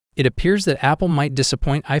It appears that Apple might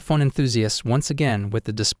disappoint iPhone enthusiasts once again with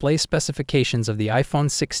the display specifications of the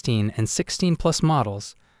iPhone 16 and 16 Plus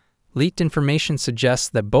models. Leaked information suggests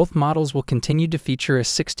that both models will continue to feature a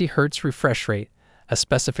 60 Hz refresh rate, a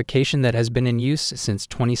specification that has been in use since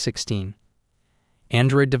 2016.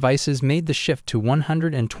 Android devices made the shift to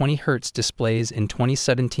 120 Hz displays in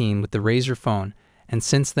 2017 with the Razr phone, and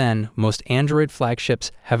since then, most Android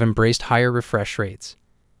flagships have embraced higher refresh rates.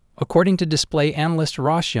 According to display analyst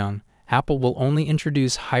Ross Young, Apple will only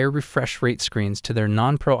introduce higher refresh rate screens to their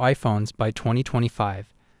non-Pro iPhones by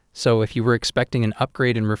 2025. So if you were expecting an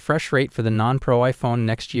upgrade in refresh rate for the non-Pro iPhone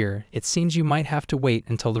next year, it seems you might have to wait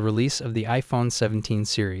until the release of the iPhone 17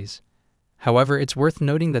 series. However, it's worth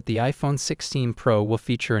noting that the iPhone 16 Pro will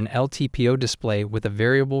feature an LTPO display with a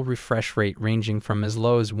variable refresh rate ranging from as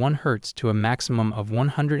low as 1 Hz to a maximum of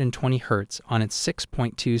 120 Hz on its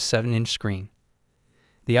 6.27-inch screen.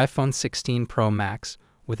 The iPhone 16 Pro Max,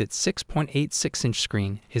 with its 6.86-inch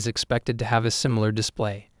screen, is expected to have a similar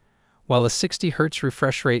display. While a 60 Hz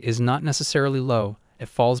refresh rate is not necessarily low, it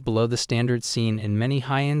falls below the standard seen in many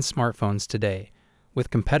high-end smartphones today,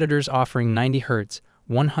 with competitors offering 90 Hz,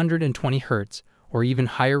 120 Hz, or even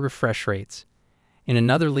higher refresh rates. In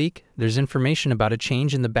another leak, there's information about a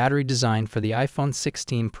change in the battery design for the iPhone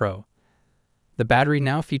 16 Pro. The battery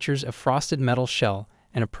now features a frosted metal shell,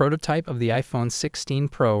 and a prototype of the iPhone 16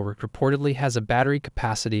 Pro reportedly has a battery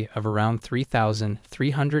capacity of around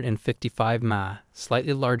 3,355 mAh,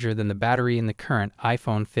 slightly larger than the battery in the current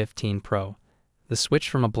iPhone 15 Pro. The switch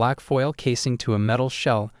from a black foil casing to a metal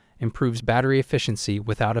shell improves battery efficiency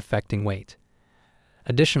without affecting weight.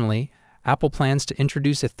 Additionally, Apple plans to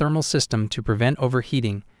introduce a thermal system to prevent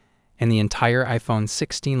overheating, and the entire iPhone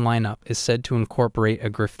 16 lineup is said to incorporate a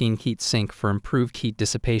graphene heat sink for improved heat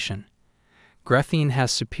dissipation. Graphene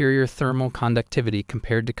has superior thermal conductivity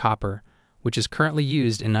compared to copper, which is currently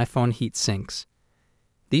used in iPhone heat sinks.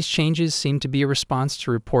 These changes seem to be a response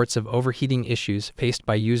to reports of overheating issues faced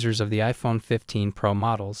by users of the iPhone 15 Pro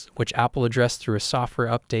models, which Apple addressed through a software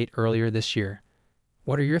update earlier this year.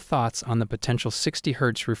 What are your thoughts on the potential 60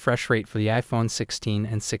 Hz refresh rate for the iPhone 16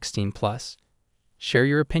 and 16 Plus? Share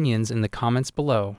your opinions in the comments below.